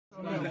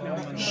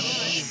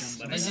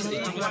This is the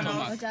true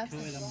stomach.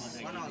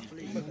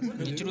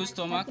 The true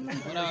stomach,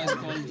 otherwise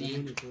called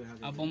the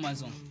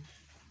ABOMASUM.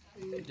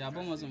 The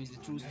ABOMASUM is the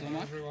true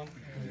stomach.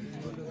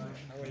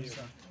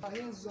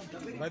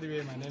 By the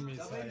way, my name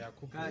is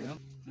Yakub.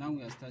 Now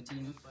we are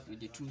starting with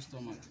the true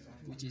stomach,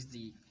 which is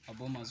the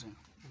ABOMASUM.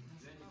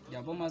 The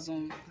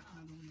ABOMASUM,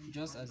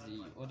 just as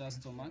the other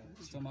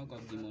stomach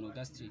of the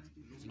monogastric,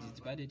 it is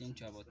divided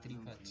into about 3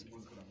 parts.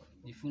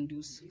 The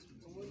fundus,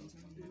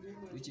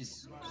 which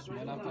is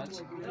smaller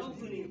part,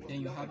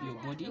 then you have your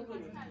body,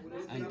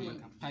 and the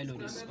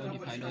pylorus, or the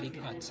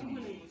pyloric part.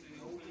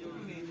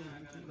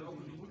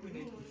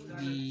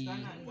 The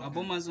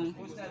ABOMASUM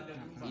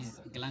is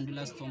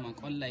glandular stomach,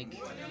 unlike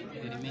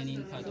the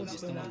remaining part of the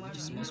stomach, which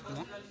is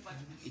muscular.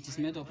 It is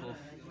made up of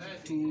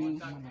 2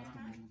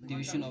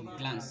 divisions of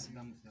glands,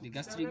 the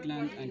gastric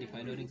gland and the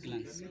pyloric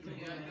glands.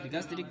 The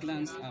gastric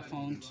glands are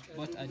found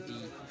both at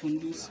the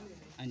fundus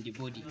and the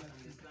body,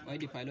 while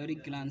the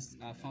pyloric glands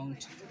are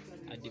found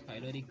at the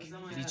pyloric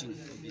region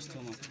of the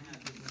stomach.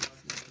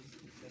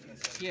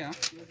 Here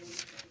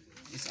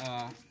is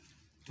our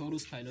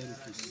torus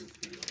pyloricus.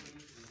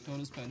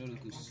 Torus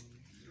pyloricus.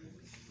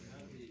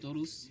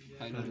 Torus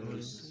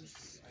pyloricus.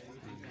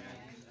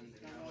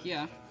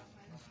 Here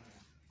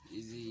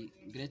is the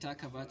greater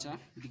curvature,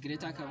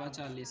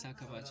 lesser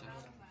curvature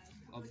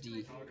of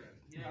the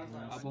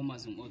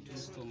ABOMASUM, or true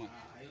stomach.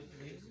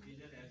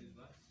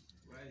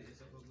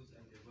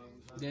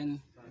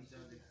 Then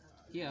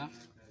here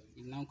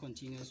it now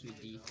continues with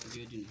the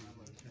duodenum.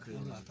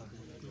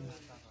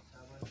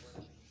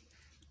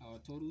 Our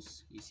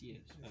torus is here.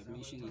 I've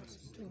mentioned it.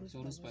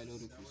 Torus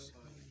pyloricus.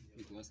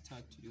 It was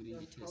tagged during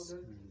the test.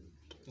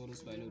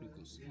 Torus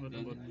pyloricus. What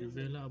about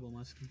uvula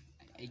abomasum?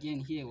 Again,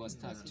 here was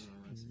tagged.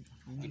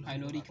 The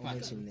pyloric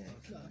part,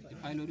 the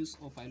pylorus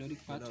or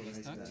pyloric part was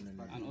tagged,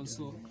 and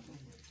also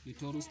the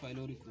torus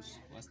pyloricus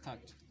was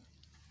tagged.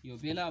 Your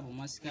vela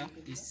abomasum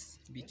is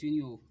between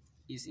your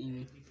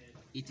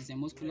it is a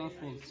muscular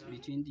fault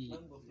between the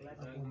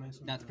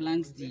that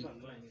planks the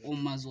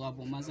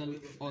omazo-abomasal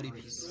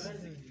orifice.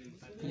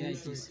 Here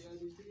it is.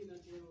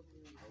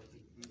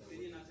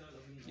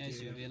 Here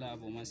is your vela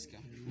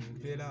abomasum.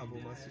 Vela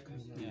abomasum.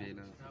 Yeah.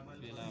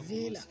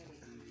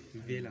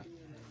 Vela.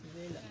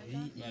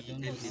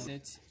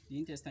 The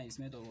intestine is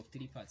made up of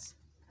 3 parts.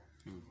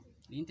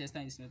 The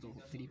intestine is made up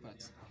of 3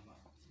 parts.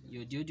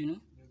 Your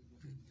duodenum,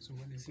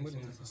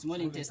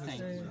 small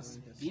intestine.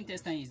 The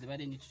intestine is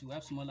divided into 2. We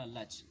have small and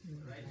large.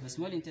 The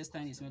small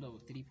intestine is made up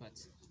of 3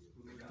 parts.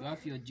 You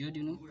have your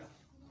duodenum,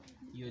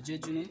 your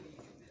jejunum,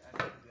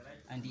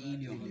 and the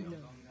ileum,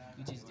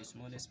 which is the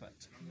smallest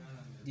part.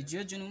 The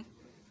jejunum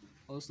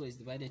also is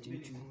divided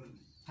into 2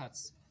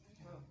 parts.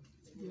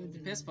 The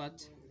first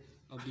part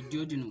of the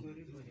duodenum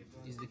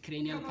is the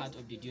cranial part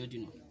of the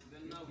duodenum.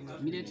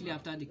 Immediately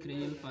after the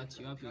cranial part,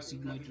 you have your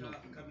sigmoid lobe.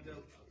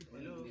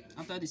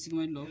 After the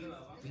sigmoid lobe,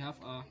 we have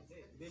our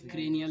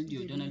cranial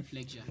duodenal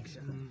flexure.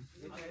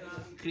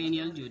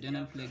 Cranial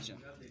duodenal flexure.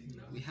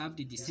 We have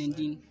the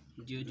descending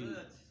duodenum.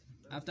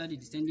 After the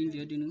descending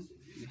duodenum,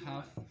 we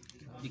have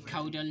the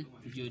caudal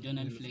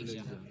duodenal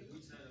flexure.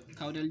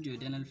 Caudal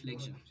duodenal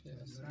flexure.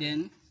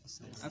 Then,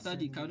 after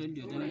the caudal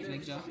duodenal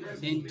flexure,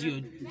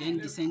 then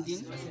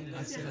descending,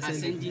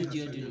 ascending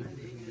duodenum.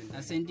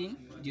 Ascending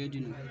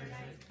duodenum.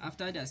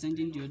 After the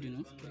ascending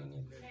duodenum,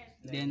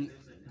 then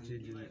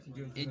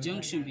a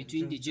junction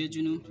between the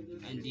jejunum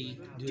and the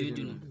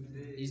duodenum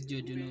is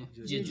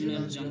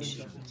jejunal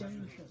junction.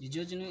 The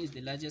jejunum is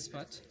the largest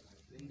part,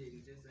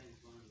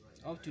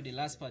 up to the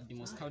last part, the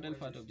most caudal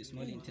part of the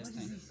small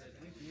intestine,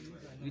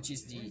 which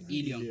is the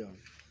ileum.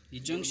 The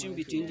junction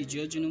between the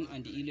jejunum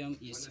and the ileum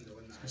is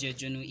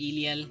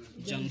jejunoileal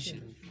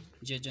junction.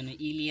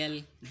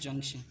 Jejunoileal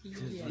junction.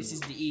 This is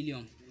the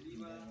ileum.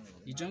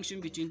 The junction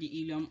between the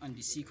ileum and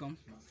the cecum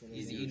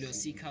is the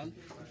ileocecal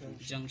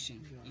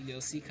junction.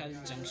 Ileocecal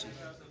junction.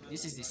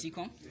 This is the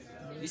cecum.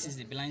 This is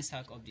the blind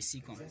sac of the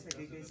cecum.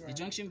 The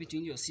junction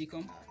between your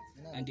cecum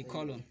and the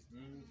colon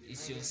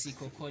is your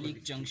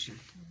cecocolic junction.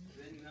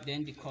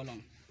 Then the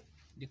colon.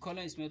 The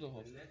colon is made up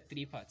of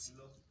 3 parts.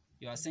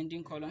 Your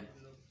ascending colon,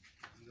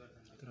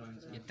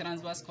 the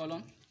transverse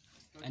colon,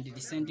 and the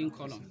descending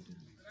colon.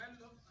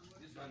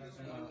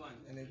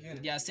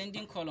 The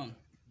ascending colon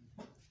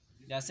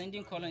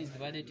is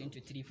divided into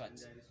 3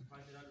 parts.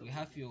 We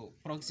have your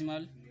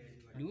proximal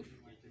loop,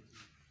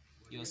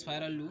 your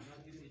spiral loop,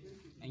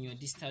 and your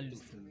distal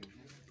loop.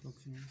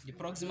 The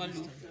proximal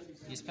loop,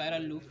 the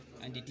spiral loop,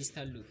 and the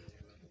distal loop.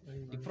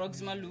 The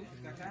proximal loop,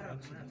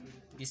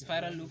 the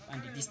spiral loop,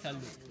 and the distal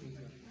loop.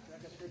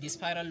 The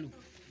spiral loop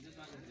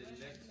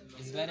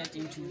is divided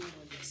into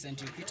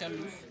centripetal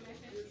loop,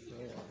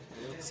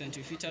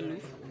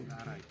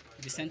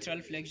 the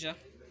central flexure,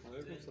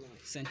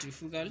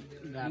 centrifugal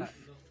loop,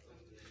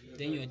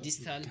 then your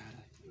distal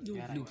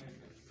loop,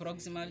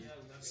 proximal,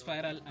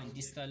 spiral, and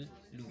distal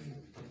loop.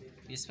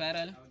 The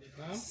spiral,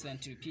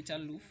 centripetal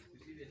loop,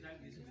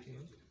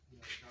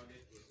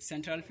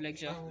 central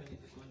flexure,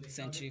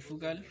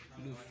 centrifugal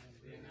loop,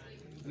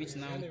 which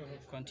now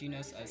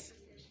continues as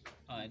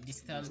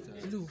distal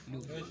loop.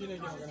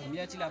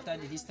 Immediately after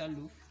the distal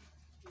loop,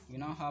 we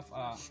now have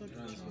a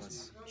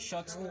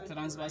short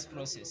transverse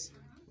process.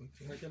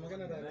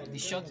 The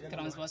short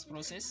transverse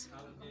process.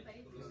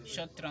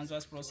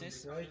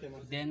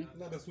 Then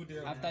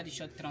after the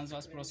short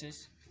transverse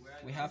process,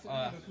 we have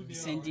a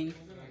descending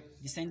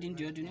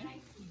duodenum.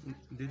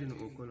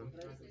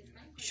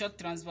 Short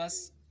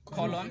transverse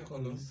colon,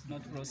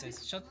 not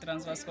process. Short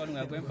transverse colon. We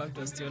are going back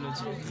to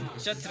osteology.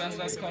 Short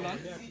transverse colon.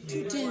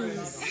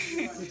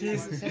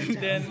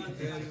 Then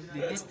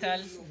the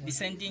distal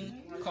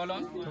descending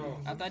colon.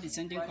 After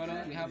descending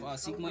colon, we have our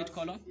sigmoid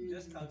colon.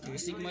 The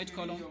sigmoid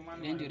colon,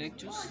 then the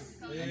rectus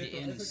and the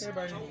anus.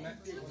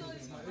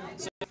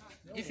 So,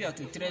 if you are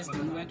to trace the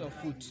movement of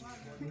food,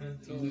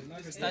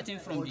 starting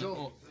from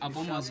the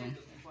ABOMASUM,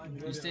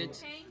 you said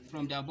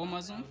from the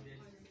ABOMASUM,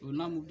 we will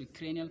now move the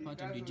cranial part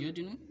of the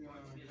duodenum,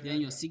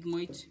 then your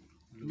sigmoid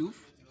loop,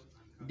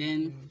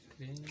 then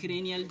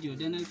cranial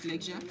duodenal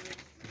flexure,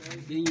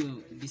 then your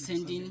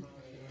descending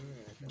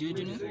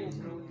duodenum,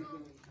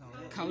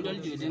 caudal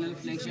duodenal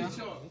flexure,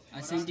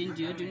 ascending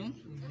duodenum,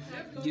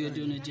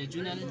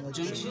 duodenojejunal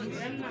junction,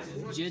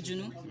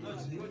 jejunum,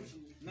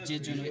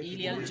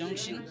 jejunoilial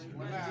junction,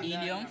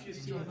 ilium,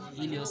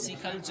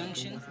 iliocecal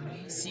junction,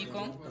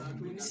 cecum,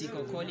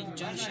 cecocolic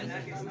junction,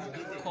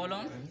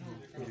 colon,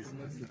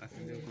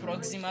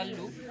 proximal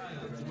loop,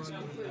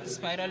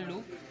 spiral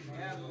loop,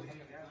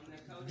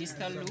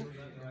 distal loop,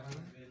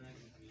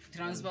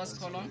 transverse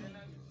colon,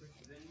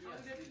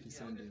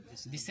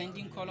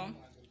 descending colon,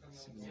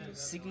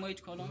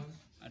 sigmoid colon,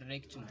 and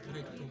rectum.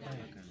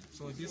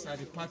 So these are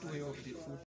the pathway of the food.